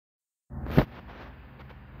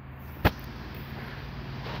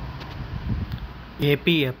AP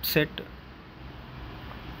Eapcet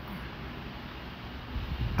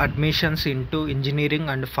admissions into engineering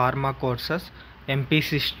and pharma courses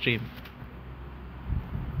MPC stream.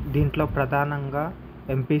 దీంట్లో ప్రధానంగా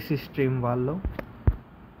MPC stream వాళ్ళు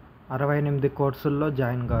 68 కోర్సుల్లో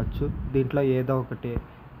జాయిన్ కావచ్చు. దీంట్లో ఏదో ఒకటి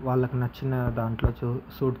వాళ్ళకి నచ్చిన దాంట్లో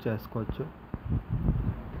సూట్ చేసుకోవచ్చు.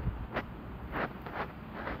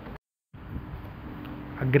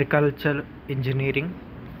 Agriculture engineering,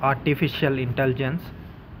 artificial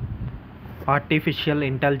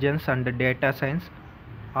intelligence and data science,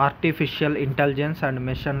 artificial intelligence and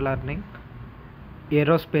machine learning,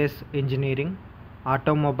 aerospace engineering,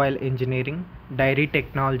 automobile engineering, dairy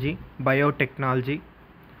technology, biotechnology,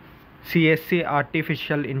 CSE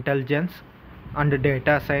artificial intelligence and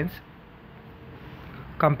data science,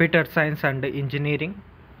 computer science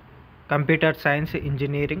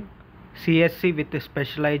engineering, CSC with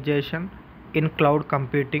specialisation in cloud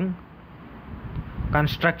computing,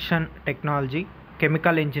 construction technology,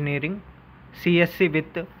 chemical engineering, CSC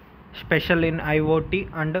with special in IoT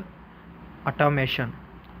and automation,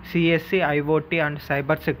 CSC IoT and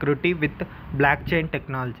cyber security with block chain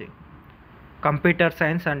technology, computer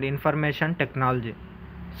science and information technology,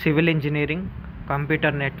 civil engineering,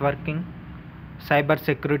 computer networking, cyber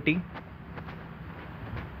security,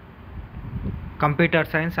 computer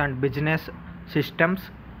science and business systems,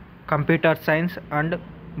 computer science and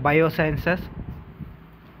biosciences,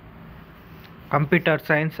 computer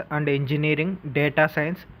science and engineering, data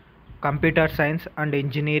science, computer science and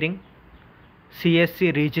engineering, CSC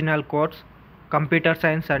regional course, computer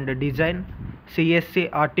science and design, CSE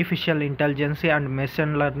artificial intelligence and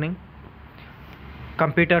machine learning,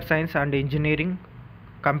 computer science and engineering,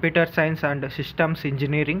 computer science and systems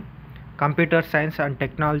engineering, computer science and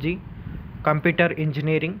technology, computer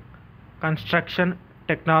engineering, construction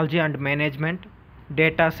technology and management,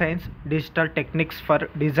 data science, digital techniques for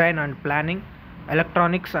design and planning,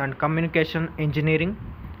 electronics and communication engineering,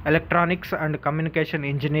 electronics and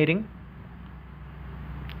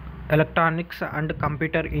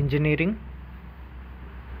computer engineering,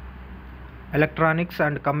 electronics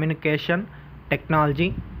and communication technology,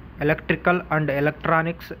 electrical and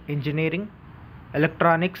electronics engineering,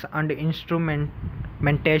 electronics and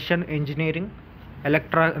instrumentation engineering,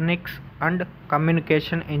 electronics and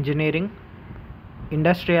communication engineering,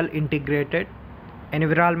 industrial integrated,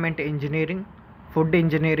 environment engineering,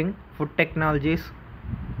 food technologies,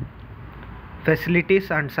 facilities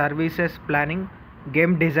and services planning,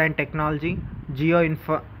 game design technology,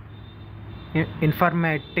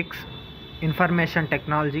 information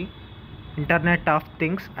technology, internet of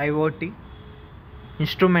things IoT,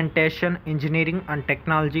 instrumentation engineering and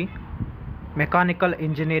technology, mechanical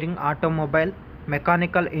engineering, automobile,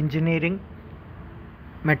 mechanical engineering,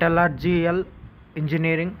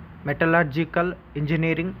 metallurgical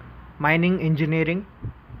engineering, mining engineering,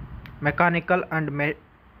 mechanical and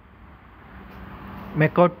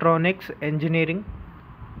mechatronics engineering,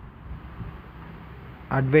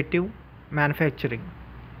 additive manufacturing,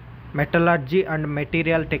 metallurgy and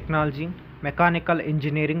material technology, mechanical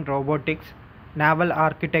engineering, robotics, naval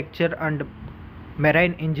architecture and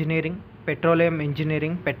marine engineering, petroleum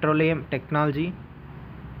engineering, petroleum technology,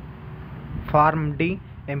 form-D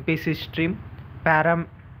MPC stream,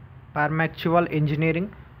 ఫార్మాక్చువల్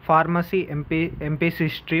engineering, pharmacy MPC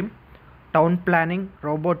stream, town planning,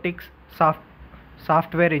 robotics,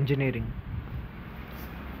 software engineering.